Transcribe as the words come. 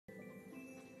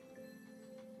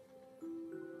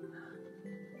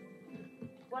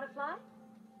Want to fly?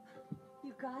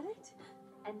 You got it?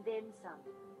 And then some.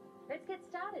 Let's get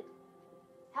started.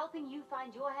 Helping you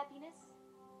find your happiness,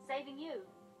 saving you.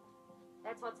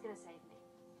 That's what's going to save me.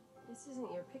 This isn't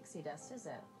your pixie dust, is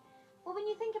it? Well, when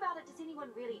you think about it, does anyone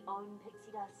really own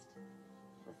pixie dust?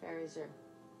 The fairies are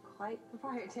quite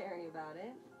proprietary about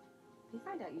it. If they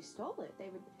find out you stole it, they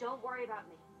would... Don't worry about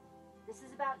me. This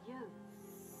is about you.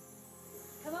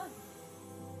 Come on.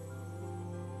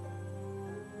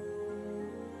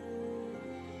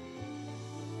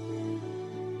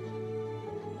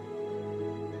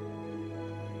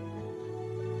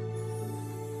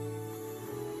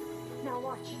 Now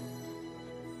watch.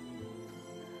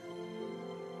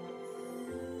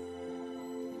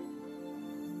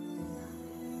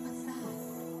 What's that?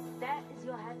 That is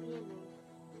your happy ending.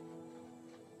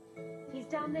 He's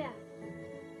down there.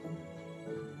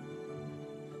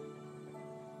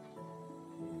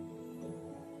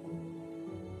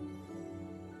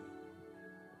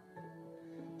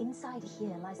 Inside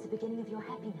here lies the beginning of your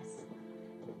happiness.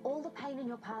 All the pain in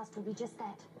your past will be just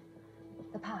that.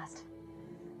 The past.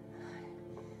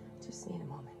 Just need a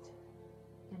moment.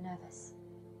 You're nervous.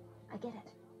 I get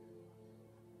it.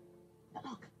 But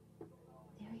look,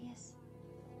 there he is.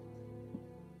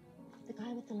 The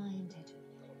guy with the lion tattoo.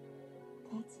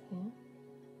 That's him?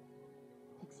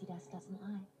 Pixie dust doesn't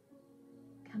lie.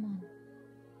 Come on.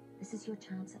 This is your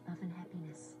chance at love and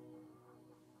happiness.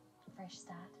 Fresh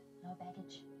start, no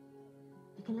baggage.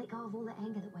 You can let go of all the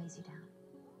anger that weighs you down.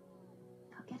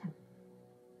 Go get him.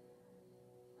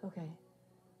 Okay.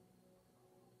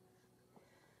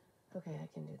 Okay, I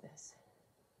can do this.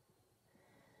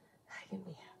 I can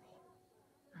be happy.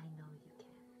 I know you can.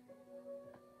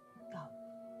 Go.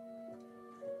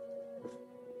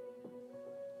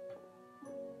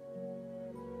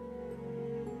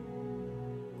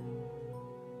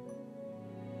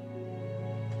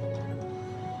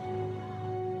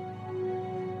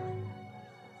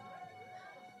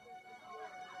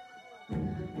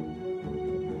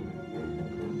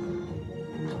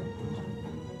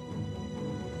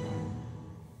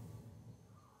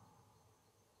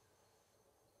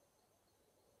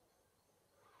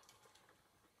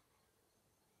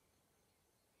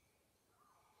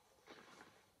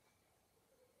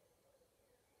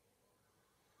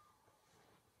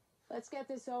 Let's get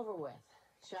this over with,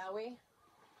 shall we?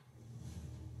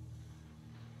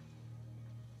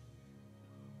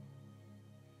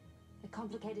 A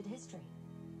complicated history.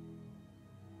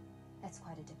 That's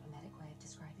quite a diplomatic way of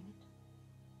describing it.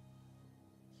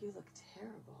 You look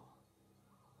terrible.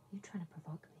 You trying to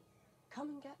provoke me? Come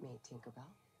and get me,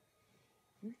 Tinkerbell.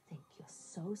 You think you're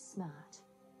so smart.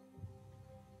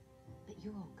 But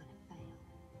you're all gonna